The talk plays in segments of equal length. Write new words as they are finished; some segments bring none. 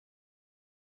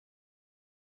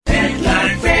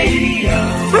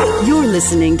You're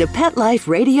listening to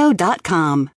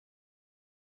PetLifeRadio.com.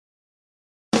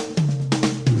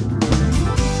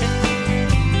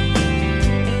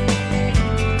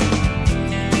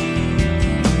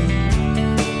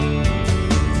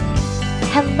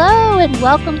 Hello and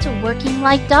welcome to Working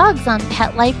Like Dogs on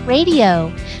Pet Life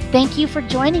Radio. Thank you for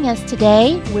joining us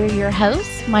today. We're your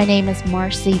hosts. My name is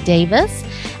Marcy Davis,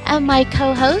 and my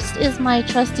co-host is my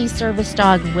trusty service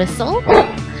dog, Whistle.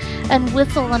 And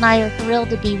Whistle and I are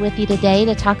thrilled to be with you today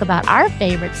to talk about our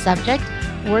favorite subject,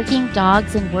 working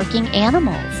dogs and working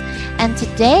animals. And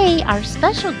today, our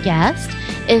special guest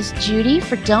is Judy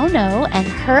Fredono and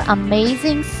her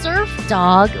amazing surf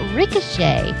dog,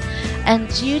 Ricochet. And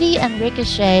Judy and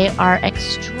Ricochet are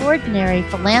extraordinary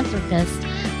philanthropists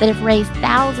that have raised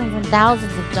thousands and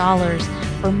thousands of dollars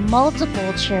for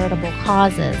multiple charitable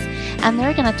causes. And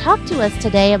they're going to talk to us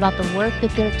today about the work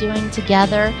that they're doing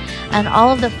together and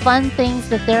all of the fun things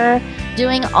that they're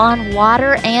doing on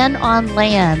water and on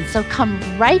land. So come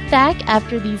right back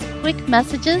after these quick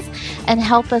messages and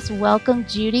help us welcome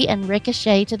Judy and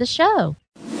Ricochet to the show.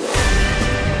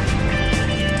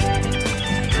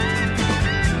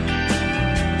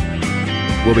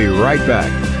 We'll be right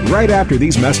back, right after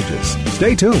these messages.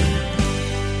 Stay tuned.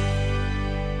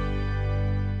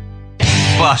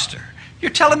 Buster,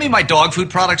 you're telling me my dog food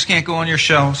products can't go on your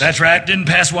shelves? That's right. Didn't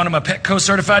pass one of my Petco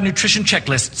certified nutrition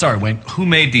checklists. Sorry, Wayne. Who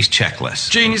made these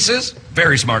checklists? Geniuses.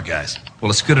 Very smart guys.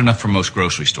 Well, it's good enough for most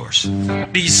grocery stores.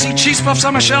 Do you see cheese puffs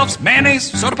on my shelves?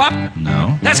 Mayonnaise? Soda pop?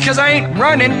 No. That's because I ain't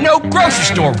running no grocery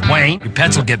store, Wayne. Your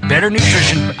pets will get better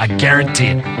nutrition, I guarantee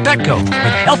it. Petco,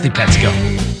 where healthy pets go.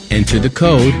 Enter the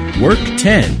code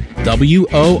WORK10,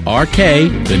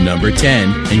 WORK, the number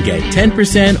 10, and get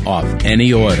 10% off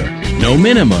any order. No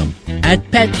minimum at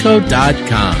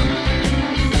Petco.com.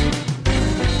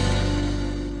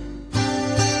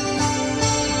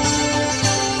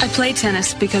 I play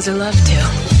tennis because I love to.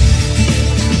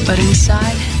 But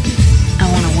inside, I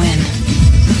want to win.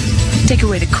 Take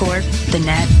away the court, the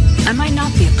net. I might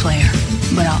not be a player,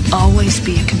 but I'll always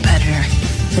be a competitor.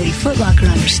 Lady Foot Locker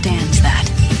understands that.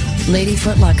 Lady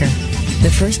Foot Locker,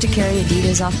 the first to carry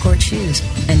Adidas off-court shoes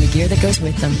and the gear that goes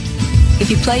with them.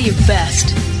 If you play your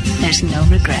best, there's no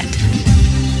regret.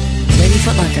 Lady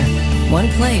Foot Locker, one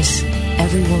place,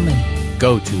 every woman.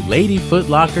 Go to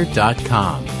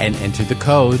ladyfootlocker.com and enter the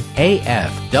code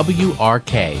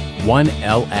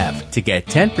AFWRK1LF to get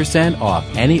 10% off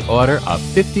any order of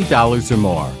 $50 or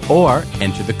more. Or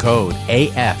enter the code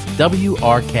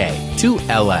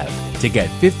AFWRK2LF to get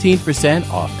 15%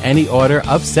 off any order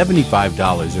of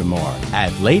 $75 or more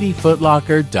at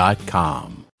ladyfootlocker.com.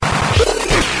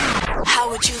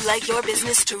 How would you like your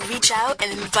business to reach out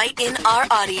and invite in our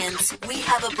audience? We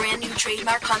have a brand new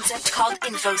trademark concept called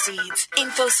InfoSeeds.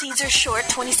 InfoSeeds are short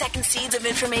 20-second seeds of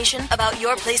information about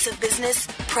your place of business,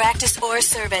 practice, or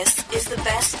service. Is the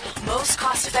best, most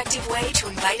cost-effective way to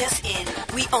invite us in.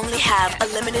 We only have a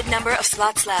limited number of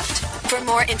slots left. For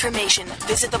more information,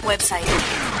 visit the website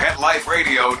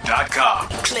PetLifeRadio.com.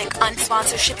 Click on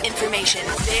sponsorship information.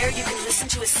 There you can listen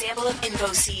to a sample of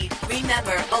InfoSeed.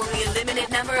 Remember, only a limited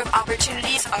number of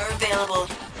opportunities are available.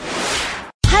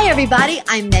 Hi everybody,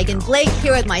 I'm Megan Blake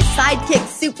here with my sidekick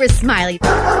Super Smiley,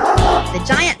 the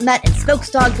giant mutt and spokes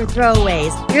dog for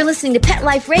throwaways. You're listening to Pet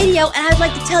Life Radio, and I'd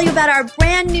like to tell you about our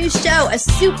brand new show, A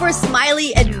Super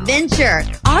Smiley Adventure.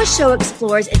 Our show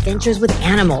explores adventures with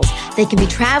animals. They can be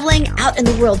traveling, out in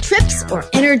the world trips, or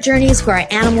inner journeys where our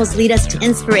animals lead us to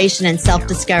inspiration and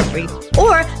self-discovery,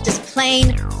 or just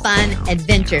plain fun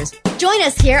adventures. Join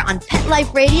us here on Pet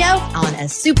Life Radio on A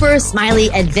Super Smiley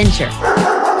Adventure.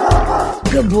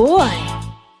 Good boy.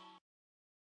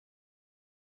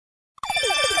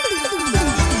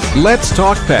 Let's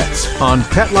Talk Pets on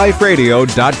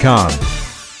PetLifeRadio.com.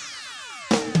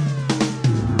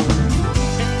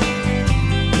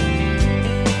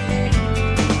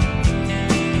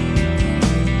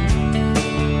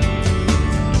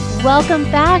 Welcome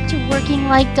back to Working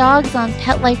Like Dogs on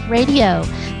Pet Life Radio.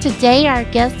 Today our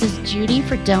guest is Judy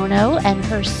Fredono and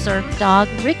her surf dog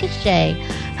Ricochet.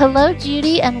 Hello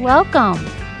Judy and welcome.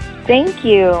 Thank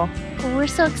you. Well, we're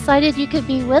so excited you could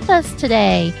be with us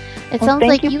today. It sounds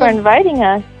thank like you for inviting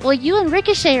us. Well, you and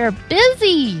Ricochet are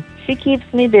busy. She keeps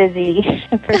me busy,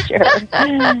 for sure.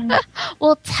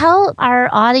 Well, tell our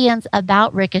audience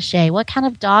about Ricochet. What kind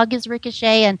of dog is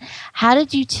Ricochet and how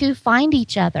did you two find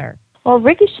each other? Well,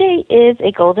 Ricochet is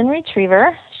a golden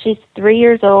retriever. She's 3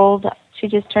 years old. She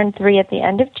just turned 3 at the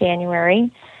end of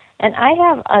January. And I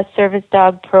have a service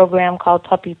dog program called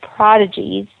Puppy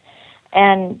Prodigies.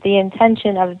 And the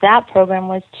intention of that program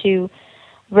was to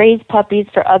raise puppies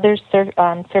for other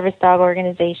service dog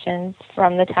organizations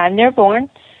from the time they're born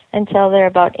until they're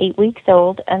about 8 weeks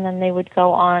old, and then they would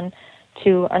go on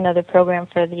to another program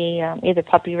for the either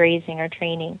puppy raising or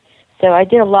training. So I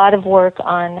did a lot of work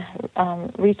on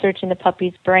researching the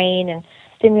puppy's brain and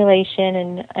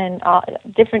stimulation and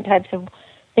different types of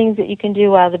things that you can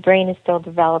do while the brain is still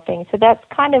developing. So that's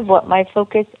kind of what my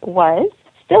focus was,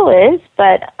 still is,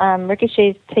 but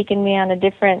Ricochet's taken me on a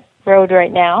different road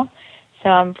right now, so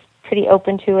I'm pretty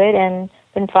open to it and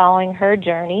been following her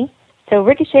journey. So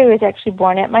Ricochet was actually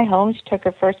born at my home. She took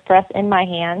her first breath in my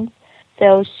hands.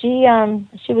 So she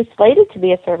was slated to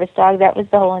be a service dog. That was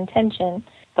the whole intention,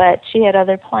 but she had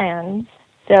other plans.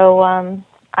 So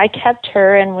I kept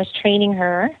her and was training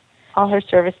her, all her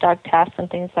service dog tests and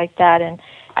things like that. And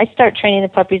I start training the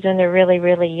puppies when they're really,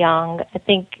 really young. I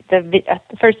think the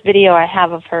first video I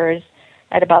have of hers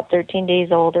at about 13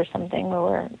 days old or something, where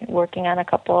we're working on a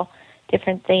couple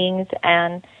different things.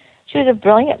 And she was a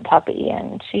brilliant puppy,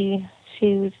 and she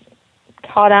was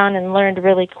caught on and learned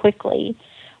really quickly.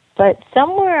 But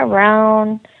somewhere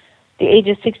around the age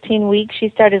of 16 weeks, she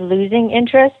started losing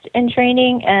interest in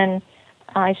training, and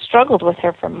I struggled with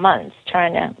her for months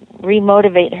trying to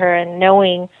remotivate her and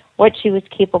knowing what she was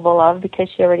capable of, because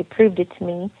she already proved it to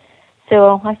me.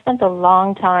 So I spent a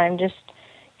long time just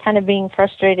kind of being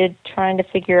frustrated trying to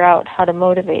figure out how to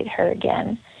motivate her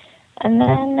again. And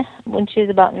then when she was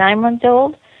about 9 months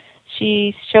old,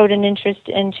 she showed an interest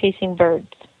in chasing birds.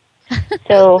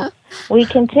 So we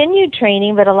continued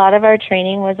training, but a lot of our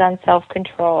training was on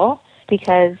self-control,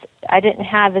 because I didn't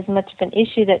have as much of an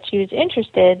issue that she was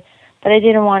interested, but I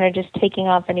didn't want her just taking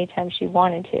off anytime she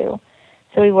wanted to.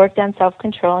 So we worked on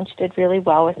self-control, and she did really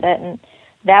well with it. And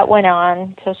that went on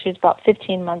until she was about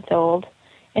 15 months old.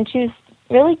 And she was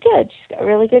really good. She's got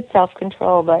really good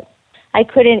self-control, but I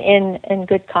couldn't, in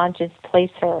good conscience,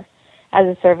 place her as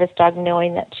a service dog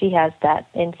knowing that she has that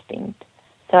instinct.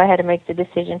 So I had to make the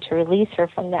decision to release her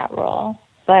from that role.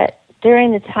 But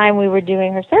during the time we were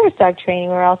doing her service dog training,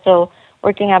 we were also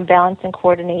working on balance and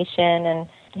coordination, and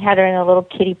had her in a little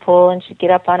kiddie pool, and she'd get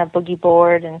up on a boogie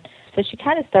board. And so she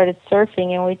kind of started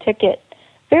surfing, and we took it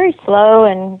very slow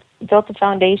and built a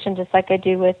foundation just like I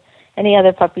do with any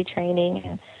other puppy training.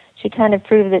 And she kind of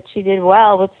proved that she did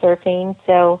well with surfing.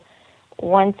 So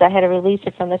once I had to release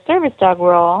her from the service dog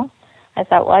role, I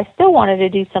thought, well, I still wanted to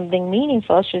do something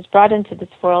meaningful. She was brought into this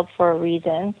world for a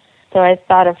reason. So I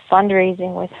thought of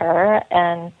fundraising with her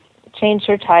and changed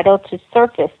her title to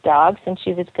Surface Dog, since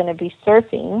she was going to be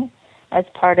surfing as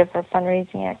part of her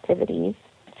fundraising activities.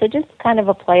 So just kind of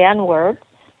a play on words.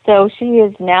 So she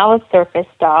is now a Surface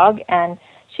Dog, and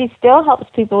she still helps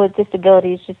people with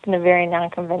disabilities, just in a very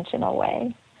non-conventional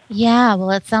way. Yeah,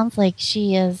 well, it sounds like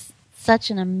she is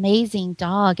such an amazing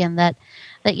dog, and that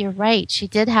you're right. She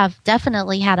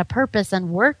definitely had a purpose and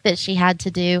work that she had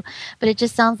to do, but it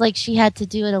just sounds like she had to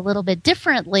do it a little bit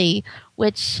differently,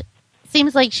 which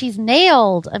seems like she's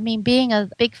nailed. I mean, being a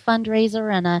big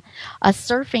fundraiser and a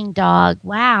surfing dog,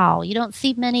 wow, you don't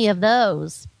see many of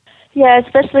those. Yeah,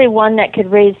 especially one that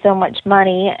could raise so much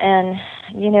money. And,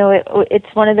 you know,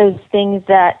 it's one of those things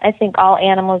that I think all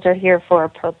animals are here for a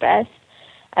purpose.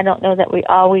 I don't know that we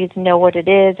always know what it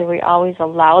is, or we always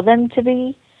allow them to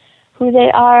be who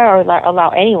they are, or allow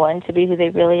anyone to be who they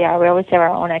really are. We always have our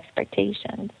own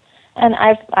expectations. And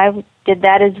I did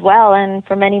that as well, and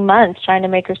for many months trying to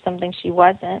make her something she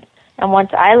wasn't. And once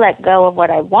I let go of what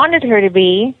I wanted her to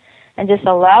be and just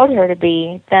allowed her to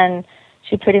be, then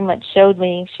she pretty much showed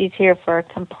me she's here for a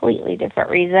completely different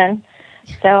reason.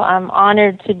 So I'm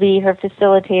honored to be her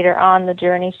facilitator on the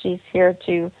journey she's here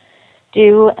to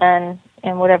do, and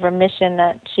whatever mission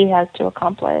that she has to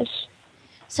accomplish.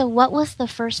 So what was the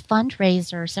first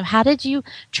fundraiser? So how did you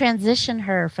transition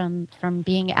her from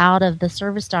being out of the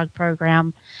service dog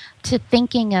program to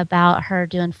thinking about her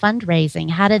doing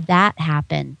fundraising? How did that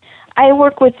happen? I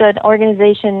work with an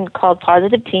organization called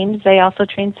Positive Teams. They also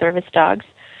train service dogs.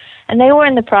 And they were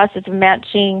in the process of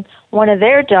matching one of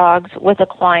their dogs with a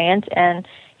client, and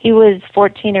he was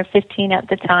 14 or 15 at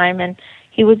the time, and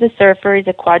he was a surfer. He's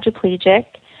a quadriplegic.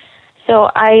 So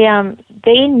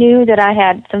they knew that I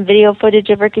had some video footage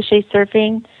of Ricochet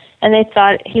surfing, and they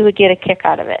thought he would get a kick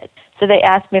out of it. So they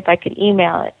asked me if I could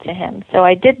email it to him. So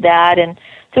I did that, and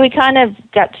so we kind of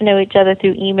got to know each other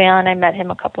through email, and I met him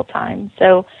a couple times.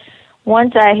 So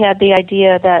once I had the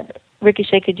idea that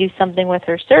Ricochet could do something with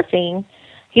her surfing,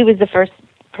 he was the first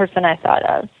person I thought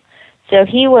of. So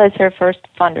he was her first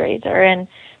fundraiser, and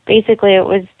basically it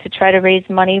was to try to raise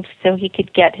money so he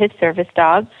could get his service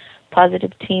dog.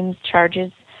 Positive Teams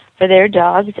charges for their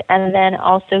dogs, and then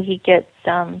also he gets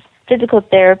physical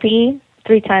therapy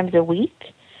 3 times a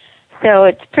week. So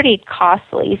it's pretty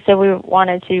costly, so we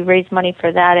wanted to raise money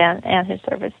for that and his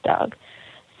service dog.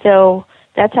 So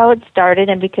that's how it started,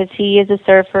 and because he is a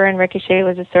surfer and Ricochet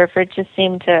was a surfer, it just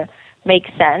seemed to make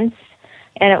sense.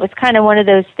 And it was kind of one of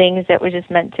those things that was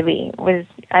just meant to be.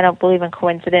 I don't believe in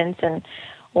coincidence, and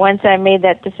once I made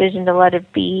that decision to let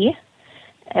it be,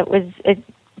 it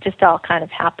just all kind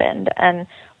of happened. And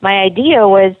my idea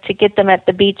was to get them at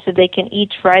the beach so they can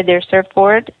each ride their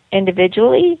surfboard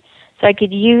individually, so I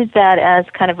could use that as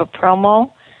kind of a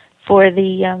promo for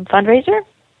the fundraiser.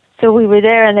 So we were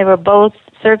there, and they were both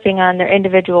surfing on their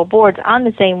individual boards on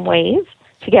the same wave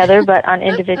together, but on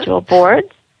individual boards.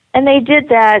 And they did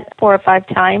that 4 or 5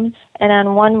 times. And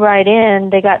on one ride in,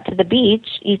 they got to the beach,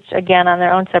 each again on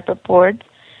their own separate boards.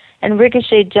 And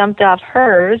Ricochet jumped off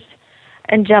hers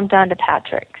and jumped onto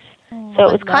Patrick's. So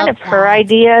it was kind of her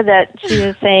idea that she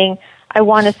was saying, I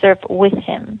want to surf with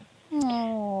him.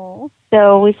 Oh.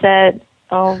 So we said,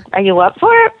 oh, are you up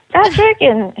for it, Patrick?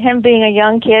 And him being a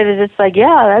young kid is just like,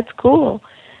 yeah, that's cool.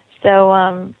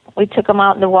 So we took him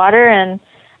out in the water, and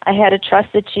I had to trust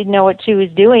that she'd know what she was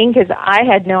doing because I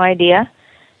had no idea.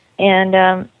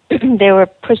 And they were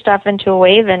pushed off into a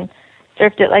wave and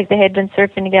surfed it like they had been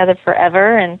surfing together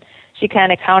forever. And she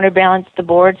kind of counterbalanced the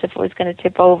boards. If it was going to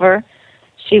tip over,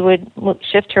 she would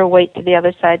shift her weight to the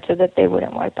other side so that they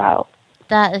wouldn't wipe out.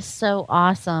 That is so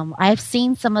awesome. I've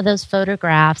seen some of those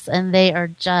photographs, and they are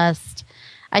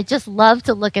I just love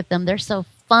to look at them. They're so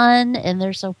fun, and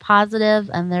they're so positive,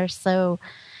 and they're so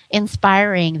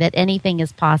inspiring that anything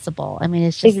is possible. I mean,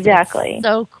 it's just it's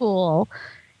so cool.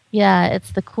 Yeah,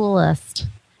 it's the coolest.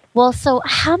 Well, so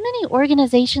how many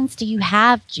organizations do you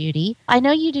have, Judy? I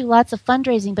know you do lots of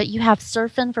fundraising, but you have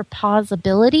Surfing for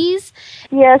Possibilities.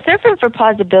 Yeah, Surfing for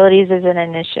Possibilities is an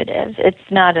initiative. It's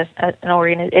not an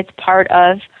organization. It's part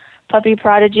of Puppy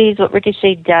Prodigies. What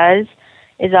Ricochet does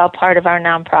is all part of our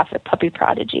nonprofit, Puppy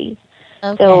Prodigies.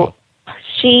 Okay. So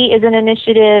she is an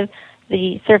initiative.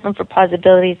 The Surfing for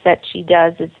Possibilities that she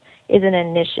does is an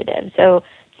initiative. So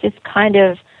it's just kind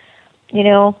of, you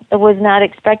know, it was not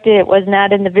expected. It was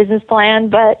not in the business plan,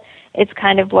 but it's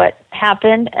kind of what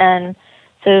happened. And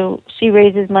so she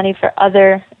raises money for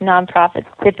other nonprofits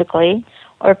typically,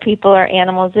 or people or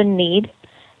animals in need.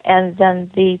 And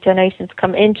then the donations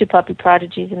come into Puppy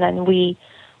Prodigies, and then we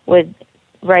would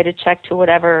write a check to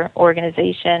whatever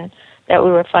organization that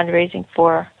we were fundraising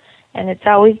for. And it's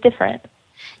always different.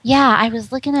 Yeah, I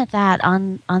was looking at that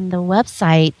on the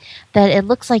website, that it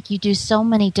looks like you do so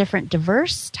many different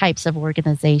diverse types of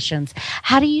organizations.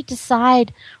 How do you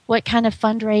decide what kind of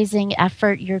fundraising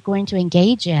effort you're going to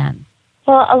engage in?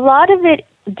 Well, a lot of it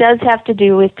does have to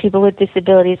do with people with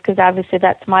disabilities, because obviously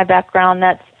that's my background,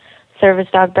 that's service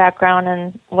dog background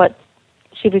and what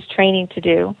she was training to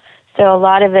do. So a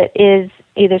lot of it is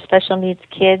either special needs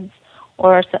kids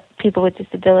or people with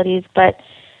disabilities, but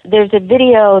there's a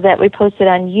video that we posted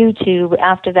on YouTube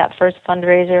after that first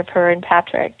fundraiser of her and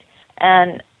Patrick,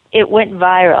 and it went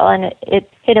viral, and it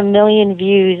hit 1 million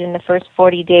views in the first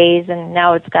 40 days, and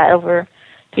now it's got over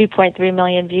 3.3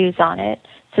 million views on it.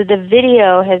 So the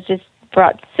video has just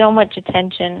brought so much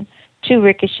attention to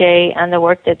Ricochet and the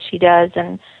work that she does,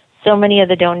 and so many of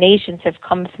the donations have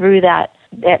come through that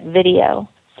video.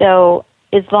 So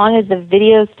as long as the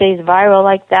video stays viral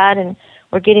like that and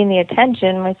we're getting the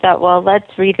attention, we thought, well,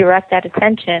 let's redirect that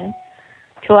attention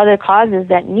to other causes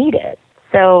that need it.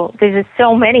 So there's just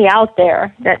so many out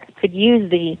there that could use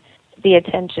the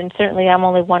attention. Certainly I'm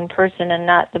only one person and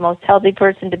not the most healthy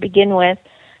person to begin with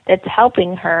that's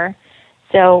helping her.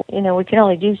 So, you know, we can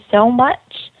only do so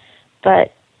much.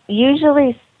 But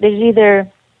usually there's either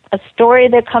a story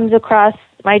that comes across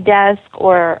my desk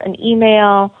or an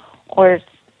email or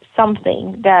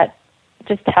something that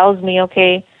just tells me,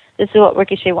 okay, this is what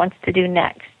Ricochet wants to do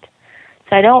next.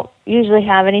 So I don't usually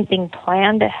have anything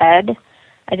planned ahead.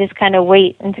 I just kind of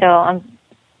wait until I'm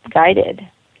guided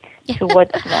to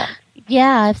what's next.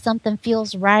 Yeah, if something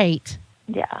feels right.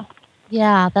 Yeah.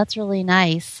 Yeah, that's really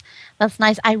nice. That's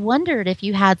nice. I wondered if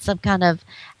you had some kind of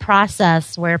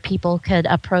process where people could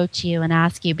approach you and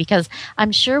ask you, because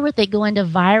I'm sure with it going to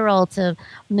viral to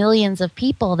millions of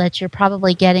people that you're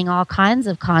probably getting all kinds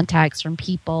of contacts from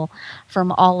people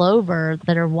from all over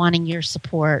that are wanting your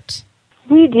support.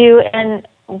 We do, and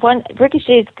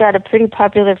Ricochet's got a pretty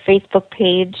popular Facebook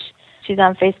page. She's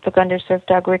on Facebook under Surf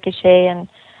Dog Ricochet, and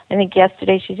I think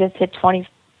yesterday she just hit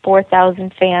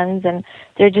 24,000 fans, and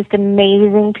they're just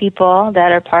amazing people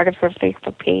that are part of her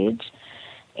Facebook page.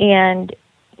 And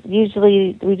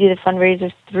usually we do the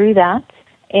fundraisers through that,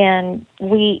 and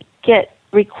we get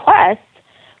requests,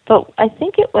 but I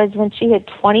think it was when she had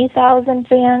 20,000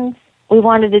 fans, we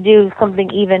wanted to do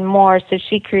something even more, so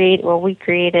we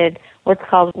created what's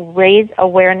called Raise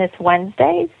Awareness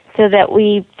Wednesdays. so that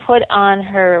we put on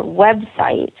her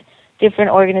website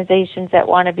different organizations that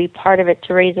want to be part of it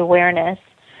to raise awareness.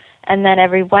 And then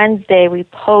every Wednesday we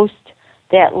post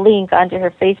that link onto her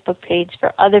Facebook page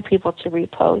for other people to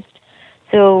repost.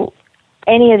 So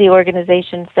any of the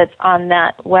organizations that's on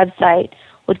that website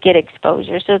would get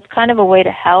exposure. So it's kind of a way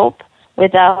to help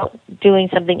without doing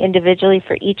something individually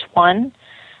for each one.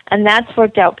 And that's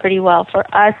worked out pretty well for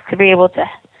us to be able to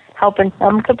help in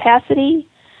some capacity,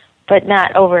 but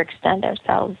not overextend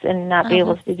ourselves and not be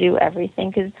able to do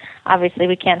everything, because obviously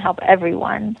we can't help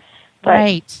everyone. But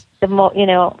right. The more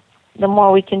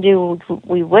we can do,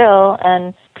 we will.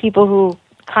 And people who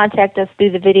contact us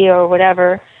through the video or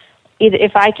whatever, either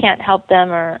if I can't help them,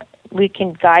 or we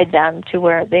can guide them to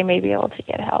where they may be able to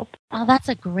get help. Oh, that's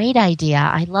a great idea.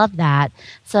 I love that.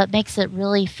 So it makes it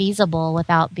really feasible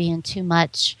without being too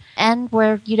much, and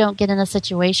where you don't get in a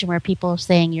situation where people are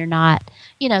saying you're not,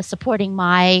 supporting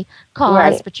my cause,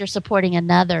 right, but you're supporting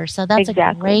another. So that's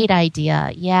exactly a great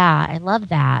idea. Yeah, I love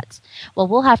that. Well,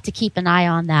 we'll have to keep an eye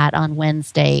on that on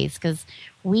Wednesdays, because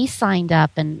we signed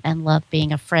up and love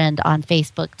being a friend on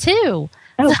Facebook too.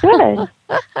 Oh, good.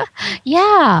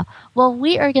 Yeah. Well,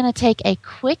 we are going to take a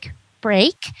quick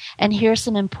break and hear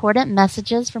some important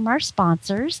messages from our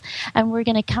sponsors. And we're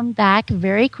going to come back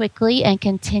very quickly and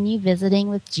continue visiting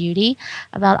with Judy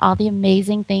about all the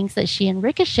amazing things that she and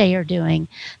Ricochet are doing.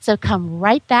 So come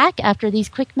right back after these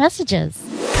quick messages.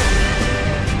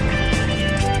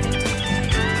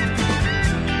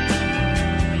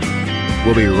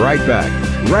 We'll be right back,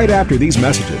 right after these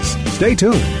messages. Stay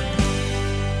tuned.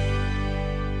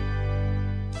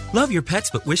 Love your pets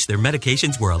but wish their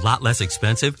medications were a lot less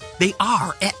expensive? They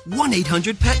are at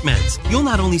 1-800-PET-MEDS. You'll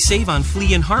not only save on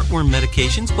flea and heartworm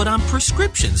medications, but on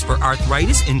prescriptions for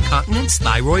arthritis, incontinence,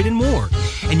 thyroid, and more.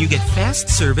 And you get fast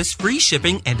service, free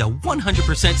shipping, and a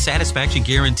 100% satisfaction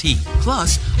guarantee.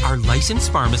 Plus, our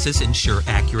licensed pharmacists ensure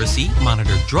accuracy,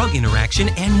 monitor drug interaction,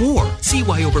 and more. See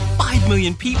why over 5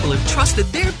 million people have trusted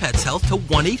their pet's health to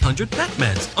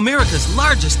 1-800-PET-MEDS, America's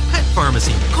largest pet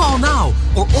pharmacy. Call now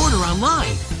or order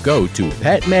online. Go to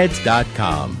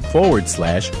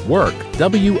petmeds.com/work,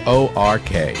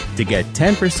 WORK, to get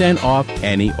 10% off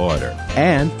any order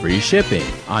and free shipping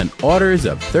on orders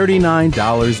of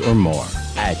 $39 or more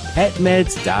at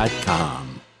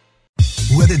petmeds.com.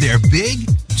 Whether they're big,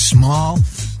 small,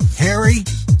 hairy,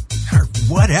 or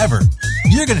whatever,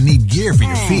 you're going to need gear for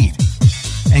your feet.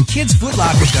 And Kids Foot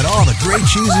Locker's got all the great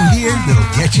shoes and gear that'll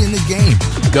get you in the game.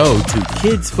 Go to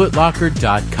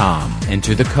kidsfootlocker.com.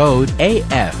 Enter the code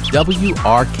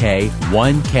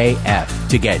AFWRK1KF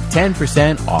to get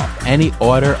 10% off any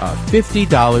order of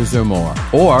 $50 or more.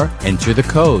 Or enter the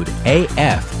code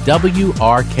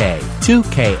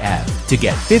AFWRK2KF to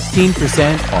get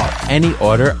 15% off any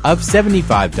order of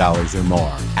 $75 or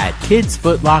more at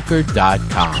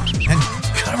kidsfootlocker.com. And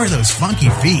cover those funky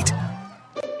feet.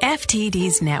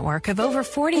 FTD's network of over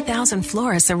 40,000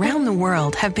 florists around the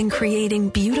world have been creating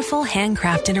beautiful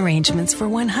handcrafted arrangements for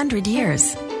 100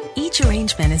 years. Each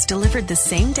arrangement is delivered the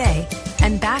same day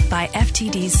and backed by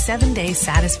FTD's 7-day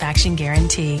satisfaction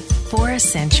guarantee. For a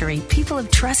century, people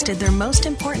have trusted their most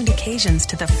important occasions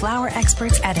to the flower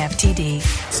experts at FTD.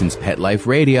 Since Pet Life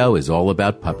Radio is all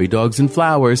about puppy dogs and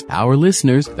flowers, our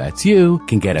listeners, that's you,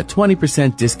 can get a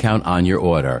 20% discount on your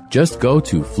order. Just go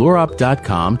to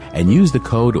fluorop.com and use the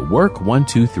code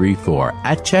WORK1234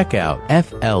 at checkout,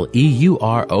 FLEUROP.com,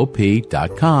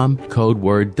 code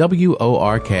word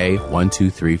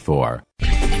WORK1234.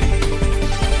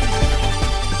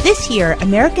 This year,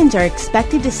 Americans are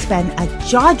expected to spend a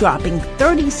jaw-dropping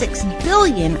 $36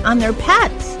 billion on their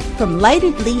pets. From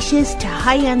lighted leashes to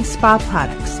high-end spa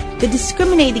products, the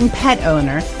discriminating pet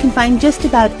owner can find just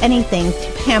about anything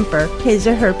to pamper his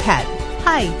or her pet.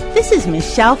 Hi, this is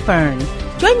Michelle Fern.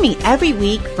 Join me every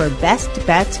week for Best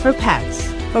Bets for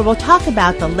Pets, where we'll talk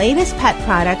about the latest pet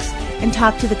products and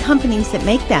talk to the companies that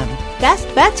make them. Best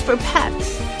Bets for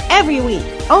Pets. Every week,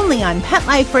 only on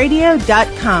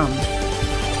PetLifeRadio.com.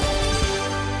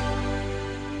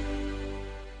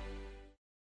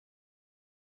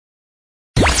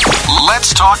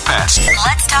 Let's talk pets.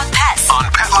 Let's talk pets On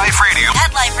Pet Life Radio.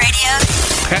 Pet Life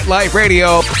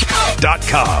Radio.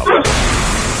 PetLifeRadio.com.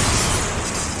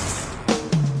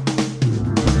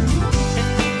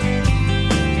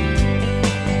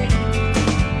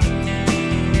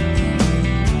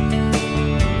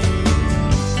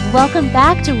 Welcome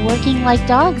back to Working Like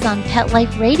Dogs on Pet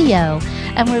Life Radio.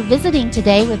 And we're visiting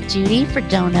today with Judy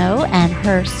Fredono and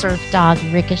her surf dog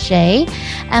Ricochet.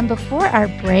 And before our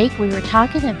break, we were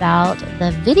talking about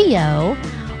the video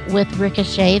with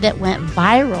Ricochet that went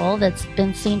viral, that's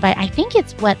been seen by, I think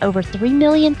it's over 3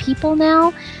 million people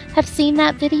now have seen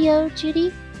that video,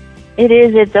 Judy? It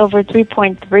is. It's over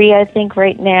 3.3, I think,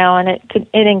 right now, and it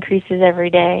increases every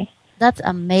day. That's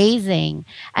amazing.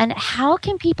 And how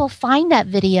can people find that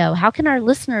video? How can our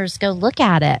listeners go look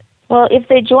at it? Well, if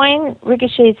they join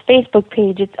Ricochet's Facebook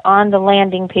page, it's on the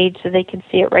landing page so they can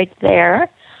see it right there,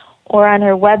 or on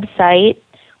her website,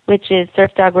 which is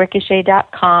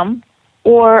surfdogricochet.com,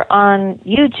 or on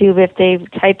YouTube if they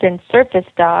type in Surface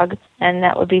Dog, and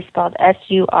that would be spelled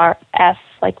S-U-R-F,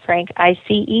 like Frank,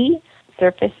 I-C-E,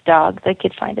 Surface Dog. They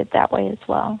could find it that way as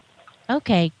well.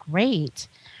 Okay, great.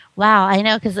 Wow, I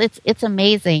know, because it's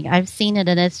amazing. I've seen it,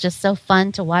 and it's just so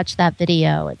fun to watch that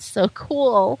video. It's so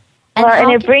cool.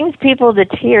 And it brings people to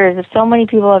tears. So many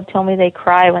people have told me they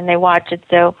cry when they watch it,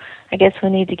 so I guess we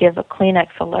need to give a Kleenex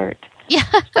alert. Yeah.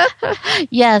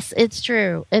 Yes, it's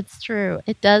true. It's true.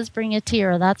 It does bring a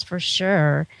tear, that's for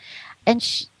sure. And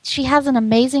she has an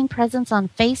amazing presence on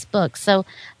Facebook. So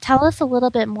tell us a little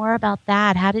bit more about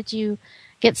that. How did you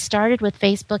get started with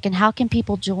Facebook, and how can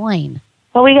people join?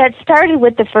 Well, we got started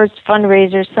with the first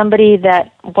fundraiser. Somebody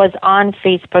that was on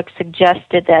Facebook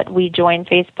suggested that we join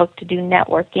Facebook to do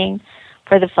networking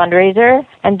for the fundraiser.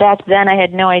 And back then I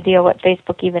had no idea what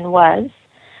Facebook even was.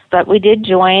 But we did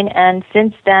join, and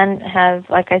since then have,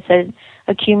 like I said,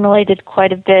 accumulated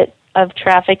quite a bit of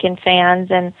traffic and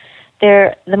fans. And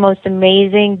they're the most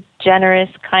amazing, generous,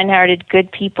 kind-hearted, good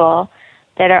people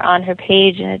that are on her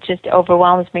page, and it just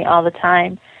overwhelms me all the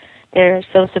time. They're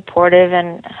so supportive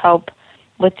and help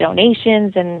with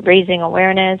donations and raising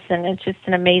awareness, and it's just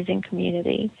an amazing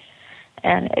community.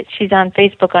 And she's on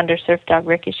Facebook under Surf Dog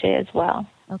Ricochet as well.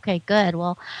 Okay, good.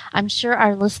 Well, I'm sure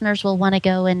our listeners will want to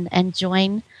go and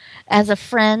join as a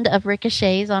friend of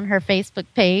Ricochet's on her Facebook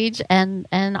page and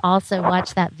also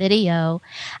watch that video.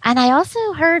 And I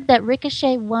also heard that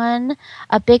Ricochet won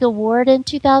a big award in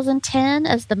 2010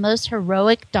 as the most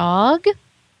heroic dog.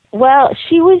 Well,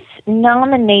 she was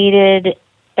nominated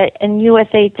in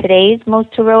USA Today's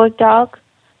Most Heroic Dog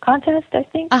contest, I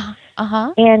think.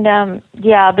 Uh-huh. And,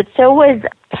 yeah, but so was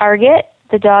Target,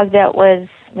 the dog that was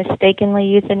mistakenly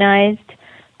euthanized,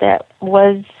 that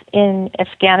was in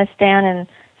Afghanistan and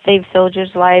saved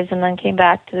soldiers' lives and then came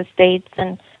back to the States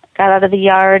and got out of the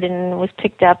yard and was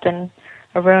picked up and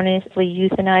erroneously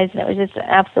euthanized. And it was just an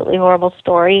absolutely horrible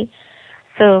story.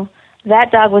 So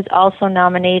that dog was also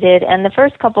nominated. And the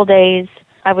first couple days,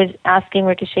 I was asking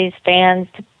Ricochet's fans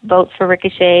to vote for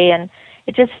Ricochet, and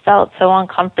it just felt so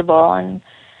uncomfortable. And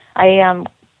I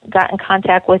got in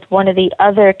contact with one of the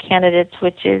other candidates,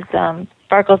 which is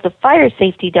Sparkles the Fire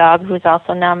Safety Dog, who's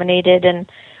also nominated, and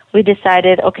we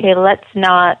decided, okay, let's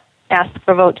not ask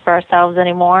for votes for ourselves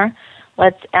anymore.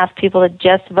 Let's ask people to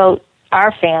just vote,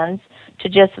 our fans, to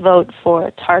just vote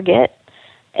for Target.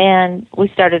 And we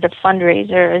started a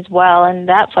fundraiser as well, and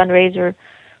that fundraiser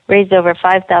raised over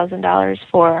 $5,000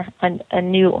 for a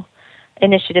new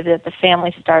initiative that the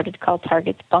family started called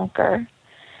Target's Bunker.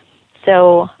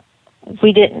 So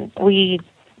we didn't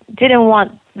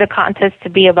want the contest to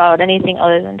be about anything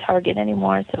other than Target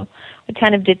anymore. So we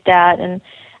kind of did that. And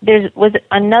there was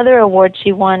another award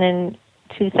she won in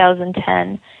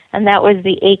 2010, and that was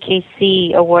the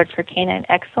AKC Award for Canine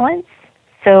Excellence.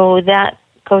 So that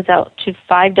goes out to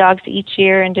 5 dogs each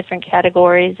year in different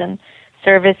categories, and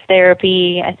service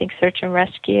therapy, I think search and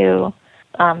rescue,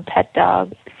 pet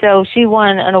dog. So she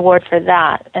won an award for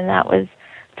that, and it's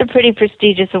a pretty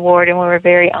prestigious award, and we were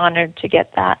very honored to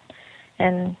get that.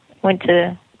 And went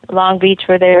to Long Beach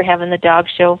where they were having the dog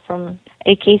show from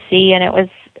AKC, and it was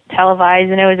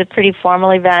televised, and it was a pretty formal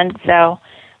event, so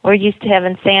we're used to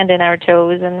having sand in our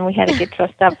toes, and we had to get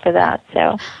dressed up for that.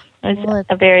 So it was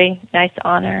a very nice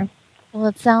honor. Well,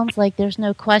 it sounds like there's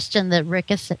no question that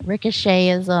Ricochet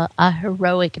is a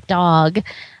heroic dog.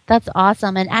 That's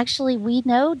awesome. And actually, we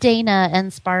know Dana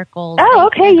and Sparkles. Oh,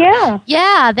 okay, yeah.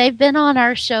 Yeah, they've been on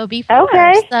our show before.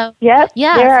 Okay, so, yep,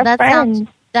 yeah, they're so our friends.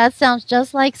 That sounds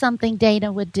just like something Dana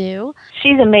would do.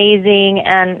 She's amazing,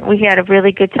 and we had a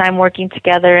really good time working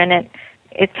together, and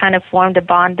it kind of formed a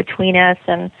bond between us.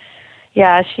 And,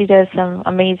 yeah, she does some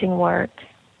amazing work.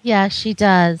 Yeah, she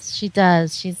does. She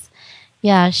does. She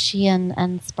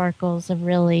and Sparkles have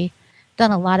really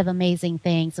done a lot of amazing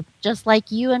things, just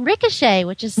like you and Ricochet,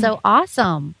 which is so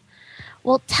awesome.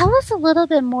 Well, tell us a little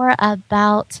bit more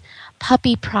about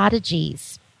Puppy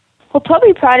Prodigies. Well,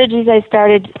 Puppy Prodigies I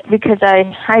started because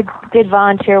I did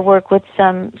volunteer work with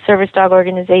some service dog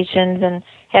organizations and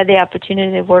had the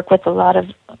opportunity to work with a lot of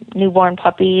newborn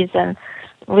puppies, and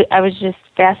I was just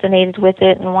fascinated with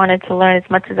it and wanted to learn as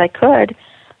much as I could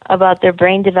about their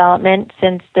brain development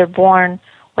since they're born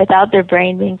without their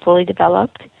brain being fully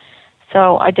developed.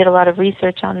 So I did a lot of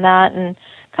research on that and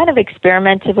kind of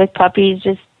experimented with puppies.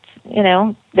 Just,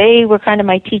 they were kind of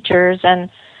my teachers, and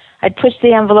I'd push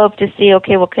the envelope to see,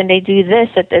 okay, well, can they do this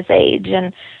at this age?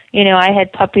 And, I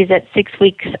had puppies at 6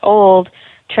 weeks old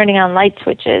turning on light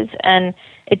switches, and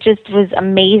it just was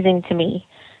amazing to me,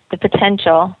 the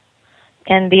potential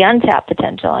and the untapped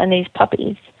potential in these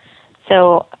puppies.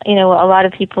 So, a lot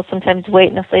of people sometimes wait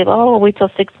and they'll say, oh, wait till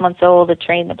 6 months old to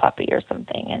train the puppy or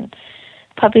something. And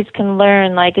puppies can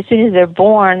learn, like, as soon as they're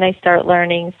born, they start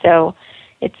learning. So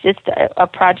it's just a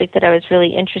project that I was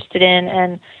really interested in,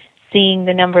 and seeing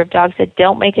the number of dogs that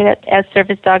don't make it as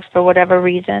service dogs for whatever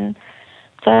reason.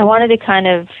 So I wanted to kind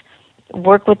of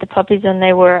work with the puppies when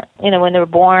they were, when they were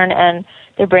born and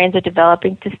their brains are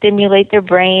developing, to stimulate their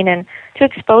brain and to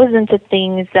expose them to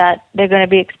things that they're going to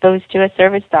be exposed to as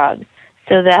service dogs,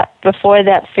 so that before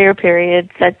that fear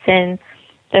period sets in,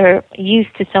 they're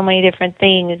used to so many different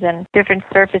things and different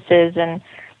surfaces and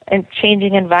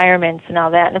changing environments and all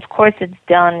that. And of course it's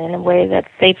done in a way that's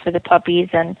safe for the puppies,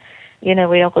 and, we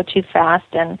don't go too fast,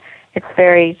 and it's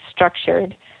very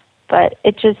structured. But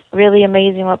it's just really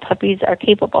amazing what puppies are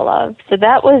capable of. So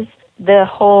that was the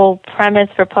whole premise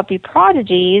for Puppy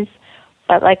Prodigies.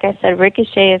 But like I said,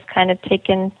 Ricochet has kind of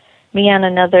taken me on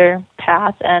another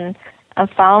path, and I'm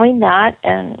following that.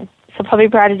 And so Puppy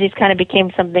Prodigies kind of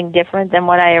became something different than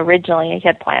what I originally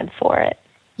had planned for it.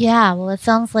 Yeah, well, it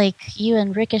sounds like you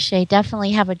and Ricochet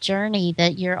definitely have a journey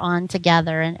that you're on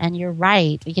together, and you're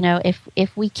right.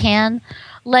 If we can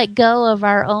let go of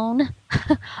our own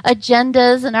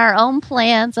agendas and our own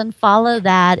plans and follow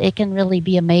that, it can really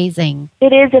be amazing.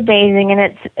 It is amazing,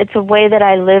 and it's a way that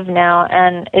I live now,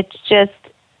 and it's just,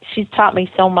 she's taught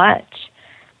me so much,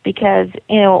 because,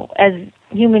 as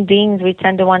human beings, we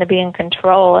tend to want to be in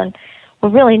control, and we're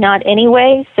really not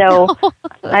anyway. So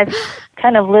I've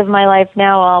kind of lived my life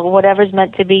now. Whatever's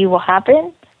meant to be will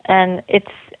happen. And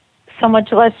it's so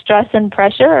much less stress and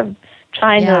pressure of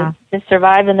trying to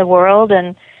survive in the world.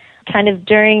 And kind of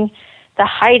during the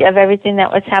height of everything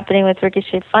that was happening with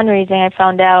Ricochet fundraising, I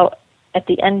found out at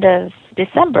the end of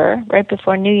December, right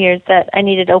before New Year's, that I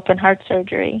needed open heart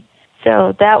surgery.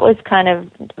 So that was kind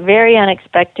of very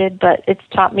unexpected, but it's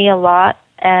taught me a lot.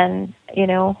 And,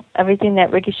 everything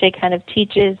that Ricochet kind of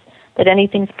teaches, that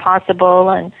anything's possible,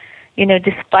 and,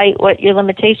 despite what your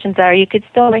limitations are, you could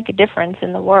still make a difference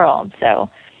in the world. So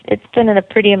it's been a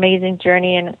pretty amazing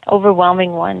journey, and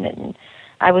overwhelming one. And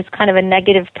I was kind of a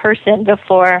negative person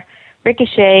before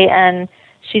Ricochet, and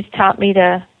she's taught me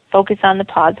to focus on the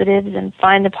positives and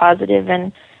find the positive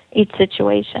in each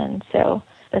situation. So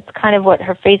that's kind of what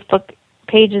her Facebook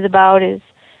page is about, is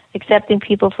accepting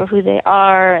people for who they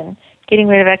are and getting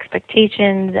rid of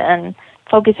expectations and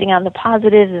focusing on the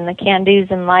positives and the can-dos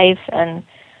in life, and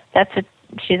that's what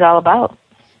she's all about.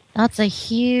 That's a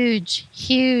huge,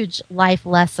 huge life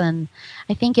lesson.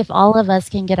 I think if all of us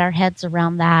can get our heads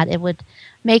around that, it would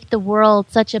make the world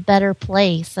such a better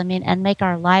place. And make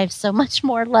our lives so much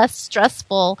less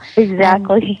stressful.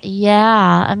 Exactly.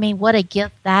 And, what a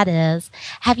gift that is.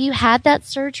 Have you had that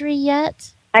surgery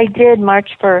yet? I did,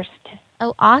 March 1st.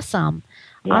 Oh, awesome.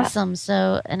 Yeah. Awesome.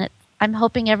 So, I'm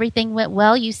hoping everything went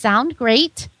well. You sound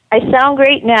great. I sound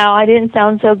great now. I didn't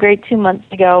sound so great 2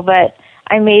 months ago, but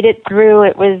I made it through.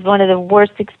 It was one of the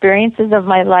worst experiences of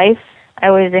my life.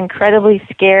 I was incredibly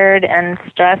scared and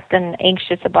stressed and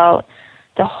anxious about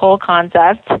the whole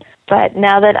concept. But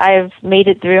now that I've made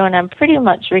it through and I'm pretty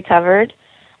much recovered,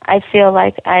 I feel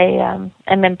like I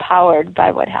am empowered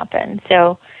by what happened.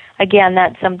 So, again,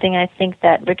 that's something I think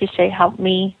that Ricochet helped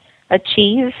me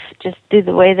achieve, just through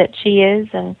the way that she is,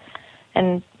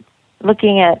 and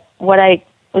looking at what I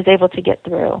was able to get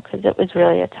through, because it was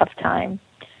really a tough time.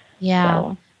 Yeah.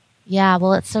 So. Yeah,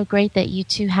 well, it's so great that you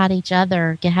two had each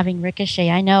other, having Ricochet.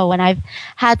 I know when I've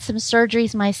had some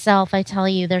surgeries myself, I tell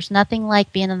you, there's nothing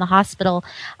like being in the hospital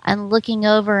and looking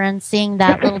over and seeing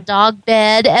that little dog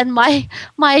bed and my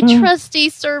trusty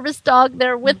service dog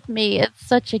there with me. It's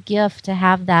such a gift to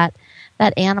have that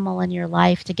animal in your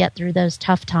life to get through those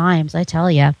tough times, I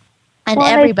tell you. And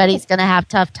everybody's going to have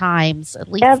tough times, at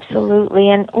least. Absolutely.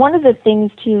 And one of the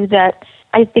things, too, that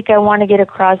I think I want to get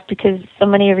across, because so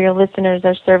many of your listeners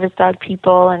are service dog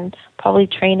people and probably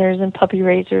trainers and puppy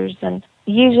raisers, and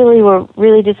usually we're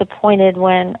really disappointed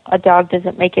when a dog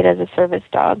doesn't make it as a service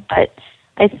dog. But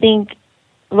I think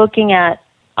looking at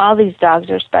all these dogs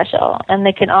are special, and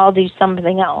they can all do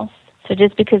something else. So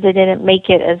just because they didn't make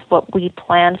it as what we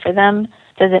planned for them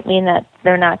doesn't mean that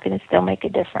they're not going to still make a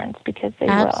difference, because they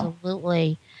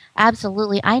will.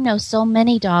 Absolutely. I know so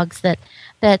many dogs that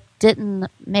didn't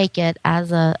make it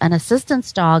as an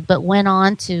assistance dog, but went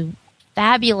on to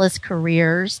fabulous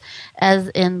careers as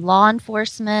in law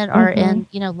enforcement or in,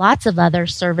 lots of other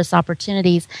service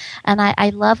opportunities. And I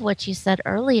love what you said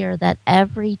earlier, that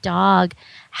every dog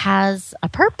has a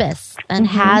purpose and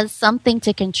has something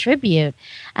to contribute.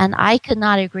 And I could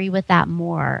not agree with that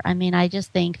more. I mean, I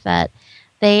just think that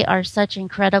they are such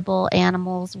incredible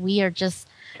animals. We are just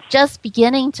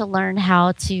beginning to learn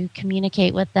how to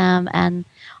communicate with them and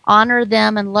honor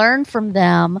them and learn from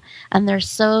them. And there's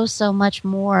so much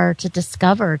more to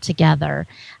discover together.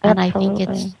 And Absolutely. I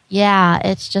think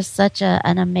it's just such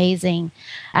an amazing,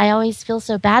 I always feel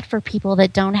so bad for people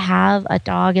that don't have a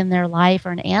dog in their life or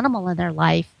an animal in their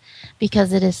life,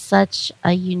 because it is such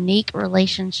a unique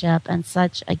relationship and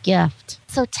such a gift.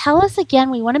 So tell us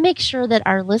again, we want to make sure that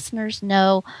our listeners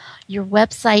know your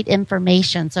website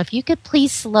information. So if you could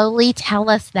please slowly tell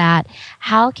us that,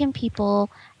 how can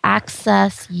people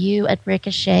access you at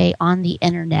Ricochet on the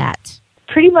internet?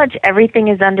 Pretty much everything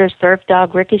is under Surf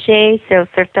Dog Ricochet, so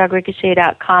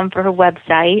surfdogricochet.com for her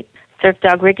website, Surf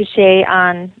Dog Ricochet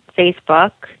on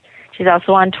Facebook. She's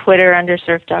also on Twitter under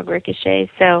Surf Dog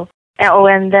Ricochet. So,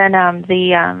 and then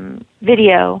the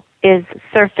video is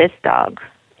Surface Dog,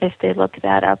 if they look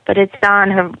that up. But it's on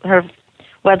her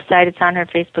website, it's on her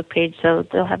Facebook page, so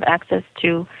they'll have access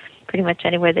to pretty much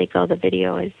anywhere they go. The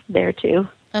video is there too.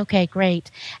 Okay,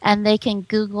 great. And they can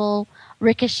Google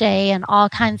Ricochet and all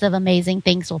kinds of amazing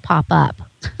things will pop up.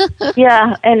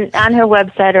 Yeah, and on her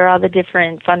website are all the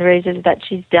different fundraisers that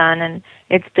she's done, and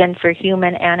it's been for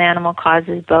human and animal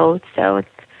causes both, so it's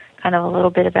kind of a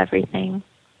little bit of everything.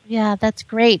 Yeah, that's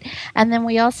great. And then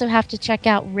we also have to check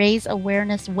out Raise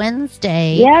Awareness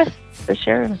Wednesday. Yes, for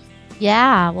sure.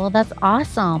 Yeah, well, that's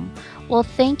awesome. Well,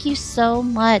 thank you so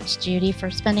much, Judy, for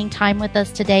spending time with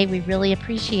us today. We really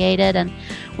appreciate it, and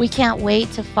we can't wait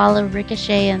to follow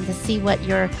Ricochet and to see what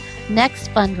your next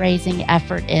fundraising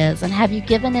effort is. And have you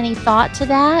given any thought to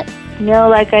that? No,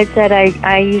 like I said,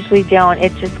 I usually don't.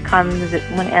 It just comes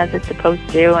as it's supposed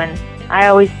to, and I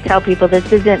always tell people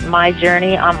this isn't my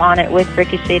journey. I'm on it with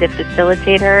Ricochet to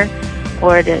facilitate her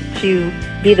or to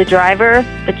be the driver,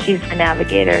 but she's the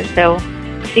navigator. So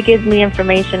she gives me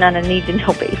information on a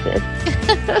need-to-know basis.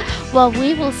 Well,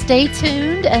 we will stay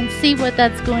tuned and see what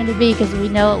that's going to be, because we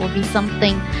know it will be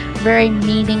something very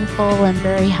meaningful and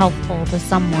very helpful to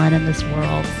someone in this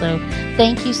world. So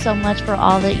thank you so much for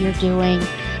all that you're doing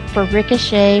for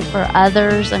Ricochet, for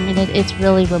others. I mean, it's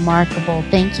really remarkable.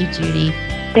 Thank you, Judy.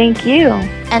 Thank you.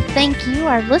 And thank you,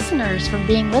 our listeners, for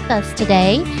being with us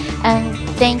today. And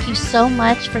thank you so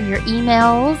much for your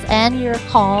emails and your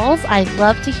calls. I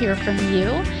love to hear from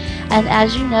you. And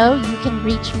as you know, you can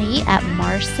reach me at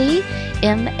Marcie,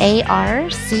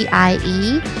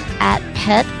 MARCIE, at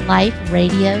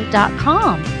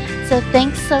PetLifeRadio.com. So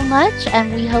thanks so much,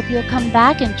 and we hope you'll come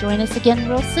back and join us again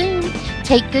real soon.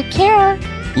 Take good care.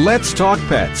 Let's Talk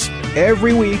Pets,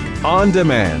 every week on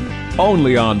demand,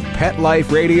 only on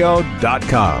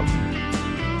PetLifeRadio.com.